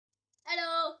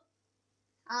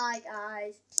Hi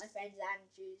guys, my friend's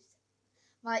Andrew's.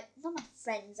 Not my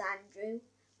friend's Andrew.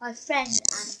 My friend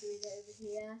Andrew's over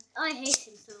here. I hate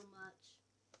him so much.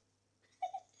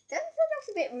 Don't you think that's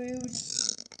a bit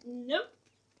rude? Nope.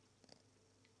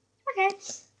 Okay.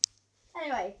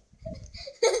 Anyway.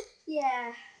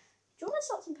 Yeah. Do you want to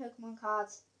swap some Pokemon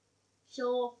cards?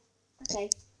 Sure. Okay.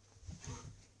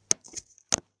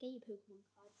 Get your Pokemon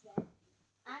cards then.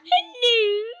 Hello.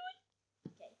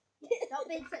 Okay. Yeah, stop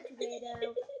being such a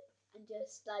weirdo and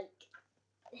just like.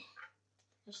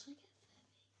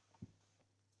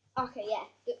 Okay, yeah.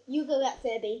 You go get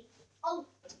Furby. Oh,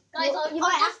 guys, You you might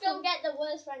might have just go get the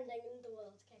worst friend thing in the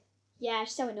world. Okay. Yeah,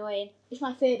 it's so annoying. It's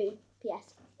my Furby.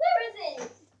 P.S. Where is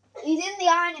it? He's in the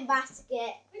ironing basket.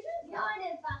 Which one's the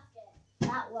ironing basket?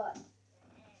 That one.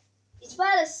 He's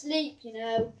well asleep, you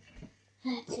know.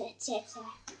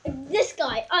 This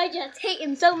guy, I just hate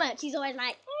him so much. He's always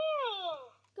like,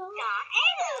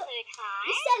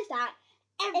 He says that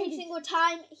every single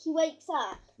time he wakes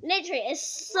up. literally,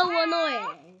 it's so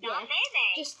annoying. Yeah.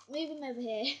 Just move him over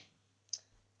here.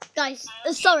 Guys,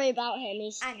 sorry about him.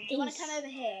 And do you want to come over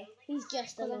here? He's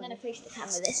just Because I'm annoying. going to push the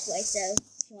camera this way, so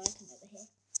if you want to come over here.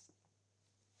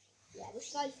 Yeah,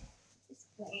 this guy's this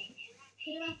way.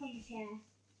 Put him up on the chair.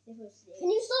 Can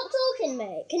you stop talking,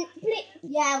 mate? Can please?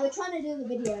 Yeah, we're trying to do the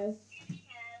video.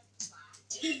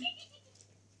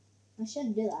 I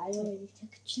shouldn't do that. I already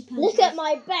took a chip out. Look at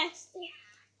my best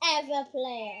ever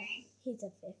player. He's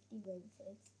a 50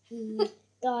 rated.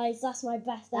 Guys, that's my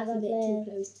best That's ever a bit player. too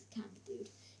close to the camera, dude.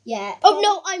 Yeah. Oh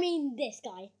no, I mean this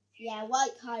guy. Yeah,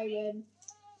 White Kyurem.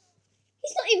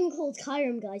 He's not even called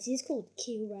Kyurem, guys. He's called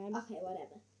Kyurem. Okay,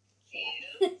 whatever.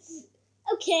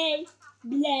 Okay.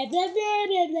 Blah blah blah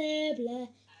blah blah blah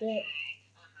blah.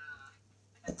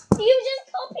 You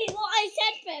just copied what I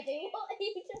said, baby. What are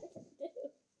you trying to do?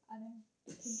 I know. I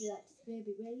can do that to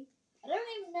Furby, really. I don't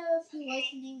even know if he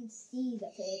can even see the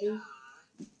Furby.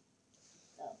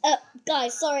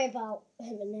 Guys, sorry about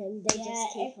him and him. They Yeah,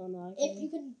 just keep on arguing. If you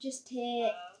can just hear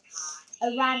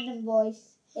a random voice.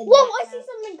 In Whoa, the I background.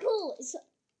 see something cool. It's...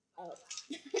 Oh.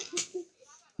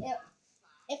 Yep.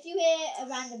 If you hear a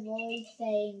random voice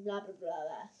saying blah blah blah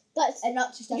blah, Guys, and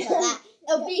not just stuff like that,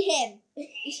 it'll be him.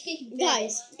 He's speaking. Furby.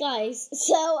 guys.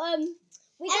 So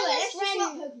we got Anyway, this let's just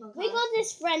swap friend. Pokemon We cards. got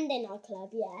this friend in our club.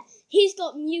 Yeah, he's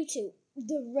got Mewtwo,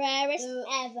 the rarest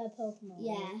ever Pokemon.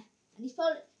 Yeah, and he's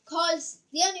probably because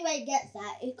the only way he gets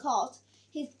that is because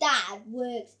his dad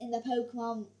works in the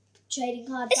Pokemon trading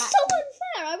card. It's so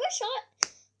unfair. I wish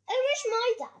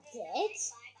my dad did.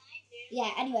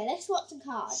 Yeah. Anyway, let's swap some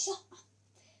cards.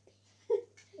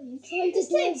 He's trying to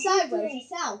Just turn sideways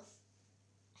yourself.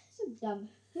 So dumb.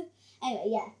 Anyway,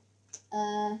 yeah.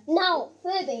 Now,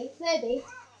 Furby.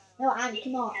 No, Andy,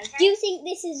 come on. Do you think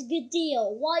this is a good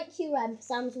deal? White Kyurem for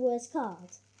Sam's worst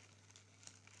card.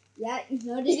 Yeah, he's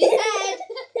nodded his head.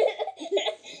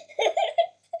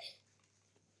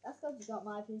 That's because he's got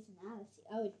my personality.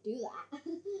 I would do that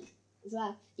as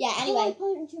well. Yeah, anyway.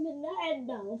 Punch him in the head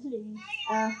now, please.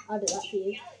 I'll do that for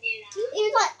you. He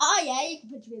was like, oh yeah, you can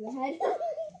punch me in the head.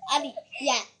 And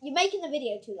yeah, you're making the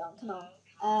video too long. Come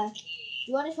on. Do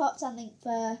you want to swap something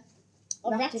for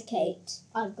Eradicate?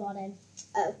 I've got him.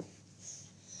 Oh.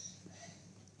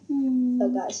 Oh,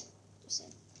 guys. Just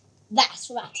saying. That's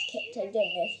Eradicate. I don't know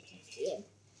if you can see him.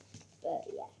 But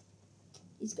yeah.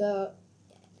 He's got...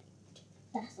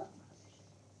 That's not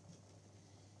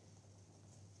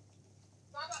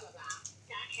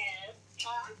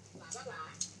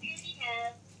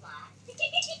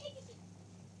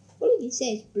What did he say?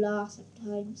 It's blah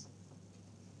sometimes.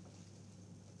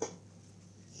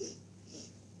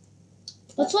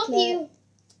 What's up, you?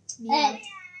 Yeah.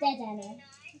 Dead Annie.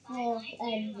 Oh,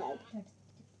 no.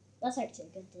 That's actually a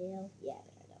good deal. Yeah,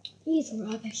 but I don't. He's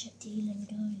rubbish at dealing,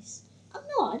 guys. I'm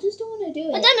not. I just don't want to do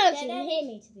it. I don't know if Dead you can end. hear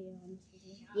me, to be honest with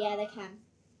you. Yeah, they can.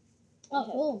 Oh,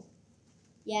 cool.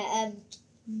 Yeah,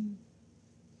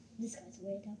 This guy's a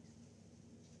weirdo.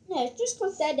 no, it's just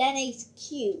because Dead Annie's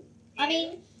cute. I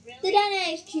mean, Dead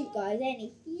Annie's cute, guys, ain't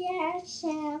he? Yeah,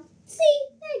 Sam. See,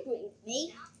 they agree with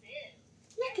me.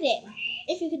 Look at him.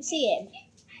 If you can see him.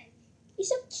 He's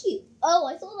so cute. Oh,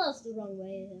 I thought that was the wrong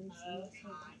way. Wow, Sam.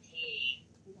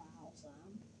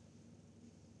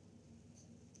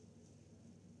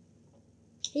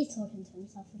 He's talking to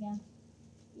himself again.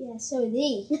 Yeah, so is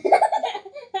he. We're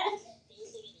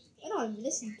not even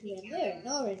listening to him. We're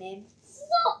ignoring him.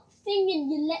 Stop singing,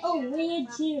 you little weird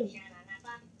tune.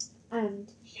 And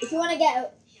if you want to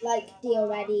get a deal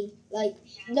ready,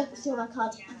 look through my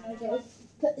card, I'm gonna go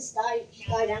put this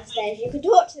guy downstairs. You can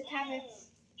talk to the camera,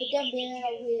 but don't be a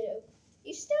little weirdo.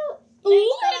 You still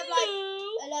have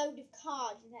a load of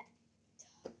cards in that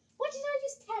What did I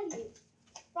just tell you?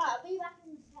 Right, I'll be back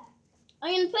in a sec.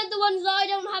 I'm going to put the ones that I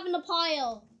don't have in a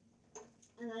pile.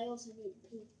 And I also need to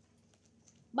pee.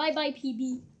 Bye-bye,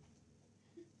 PB.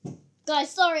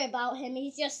 Guys, sorry about him.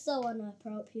 He's just so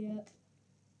inappropriate.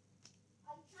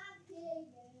 I can't hear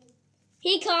you.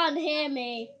 He can't hear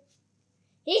me.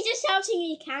 He's just shouting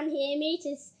he can hear me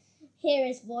to hear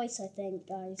his voice, I think,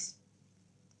 guys.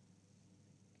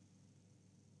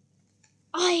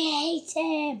 I hate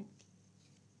him.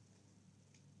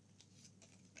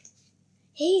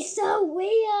 He's so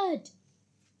weird.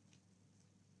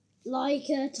 Like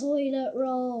a toilet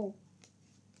roll.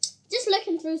 Just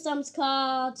looking through Sam's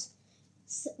cards,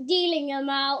 dealing them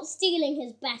out, stealing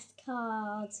his best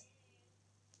card.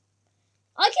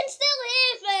 I can still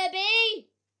hear Furby.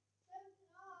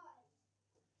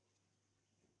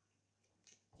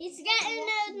 He's getting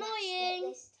annoying.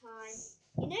 This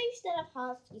time. You know you still have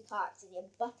half your cards in your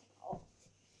buttercup.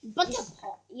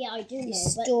 Butterpot. Yeah, I do know,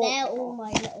 but store they're it. all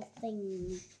my little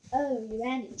things. Oh, your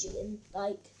energy and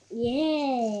like.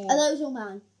 Yeah. Are those all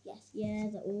mine? Yes. Yeah,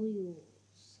 they're all yours.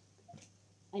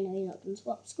 I know you're not going to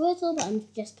swap Squirtle, but I'm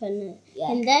just putting it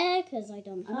in there because I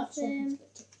don't I'm have not swapping him.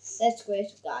 Squirtle. There's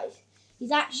Squirtle, guys.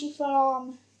 He's actually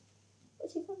from.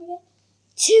 What's he from again?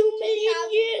 2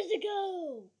 million years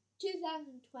ago.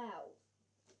 2012.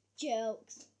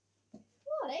 Jokes.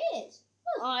 What it is?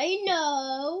 I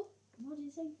know. What did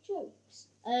you say? Jokes.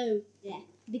 Oh, Yeah.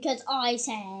 because I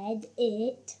said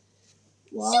it.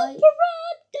 Why? Super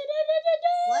red.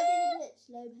 Why did it put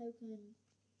slow poking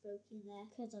broken there?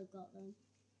 Because I got them.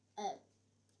 Oh.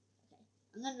 Okay.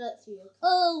 I'm gonna look through your cards.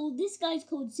 Oh, this guy's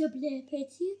called Super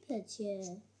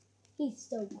Picture. He's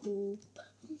so cool.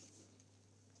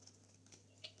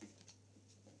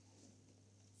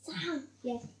 Sam.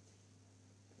 Yeah.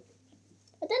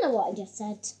 I don't know what I just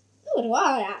said. Nor do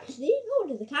I actually. Nor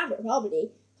does the camera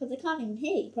probably. Because I can't even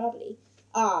hear you probably.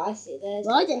 Oh, I see. There's.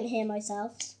 Well, I didn't hear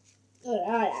myself. Nor did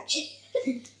I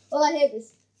actually. All I heard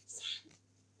was Sam.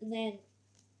 And then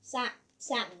Sam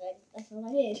and then that's all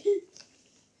I heard.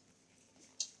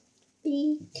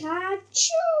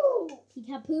 Pikachu!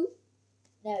 Peekaboo?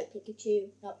 No, Pikachu,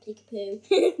 not Peekaboo. I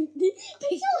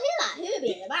still hear that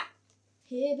Herbie in the back.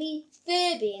 Furby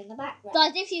in the background.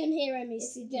 Guys, if you can hear him,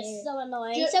 he's If you just hear so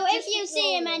annoying. Ju- so if just you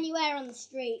see him ignore him. anywhere on the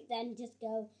street, then just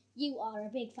go, you are a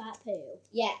big fat poo.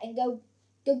 Yeah, and go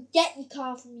get your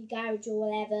car from your garage or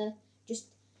whatever.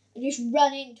 Just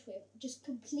run into him. Just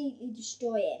completely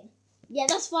destroy him. Yeah,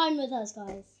 that's fine with us,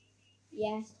 guys.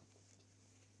 Yeah.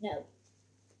 No.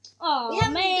 Oh, We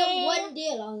haven't man. done one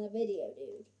deal on the video,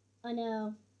 dude. I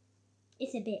know.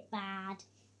 It's a bit bad.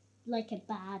 Like a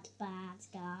bad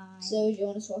guy. So do you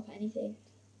want to swap anything?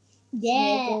 Yeah,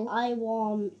 Smurgle. I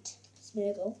want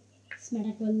Smurgle.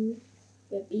 Smurgle.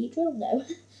 With Beedrill? No.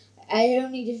 I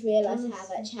only just realised how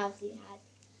Honestly. much health he had.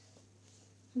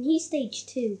 And he's stage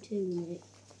 2 too, mate.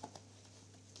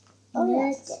 Oh, Let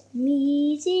yes.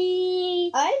 me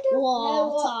see I don't know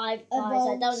what what type, guys.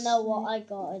 I don't evolved know what I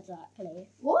got exactly.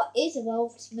 What is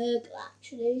evolved Smurgle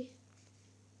actually?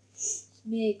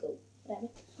 Smurgle. Whatever.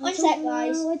 One sec,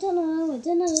 guys. I don't know.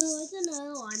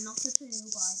 I'm not a poo,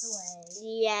 by the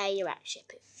way. Yeah, you're actually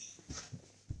a poo.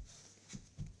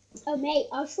 Oh, mate,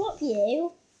 I'll swap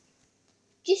you.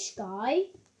 Jish guy.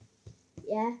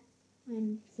 Yeah.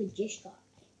 For Jish guy.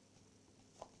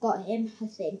 Got him, I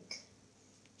think.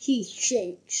 He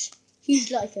shakes.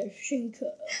 He's like a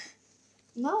thinker.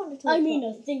 No, a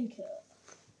thinker.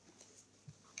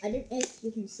 I don't know if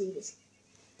you can see this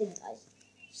thing, guys.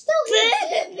 Still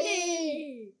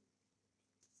Furby!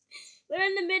 We're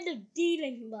in the middle of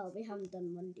dealing. Well, we haven't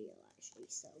done one deal actually,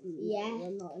 so Yeah. no,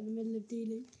 we're not in the middle of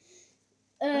dealing.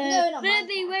 going on my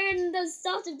Furby, part. we're in the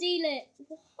start of dealing.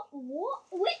 What?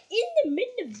 We're in the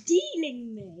middle of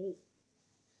dealing, mate.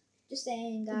 Just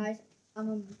saying, guys. I'm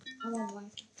on my.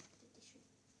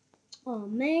 Oh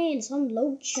man, it's on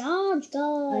low charge, guys.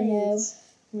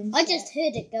 I know. I just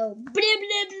heard it go blah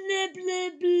blah blah blah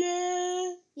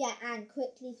blah. Yeah, and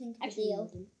quickly think of Actually, a deal.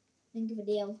 I didn't. Think of a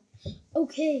deal.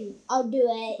 Okay. I'll do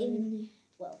it in.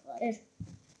 Well,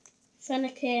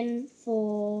 Fennekin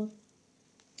for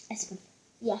Espen.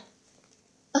 Yeah.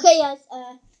 Okay, guys.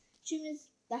 Tuners,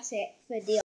 that's it for a deal.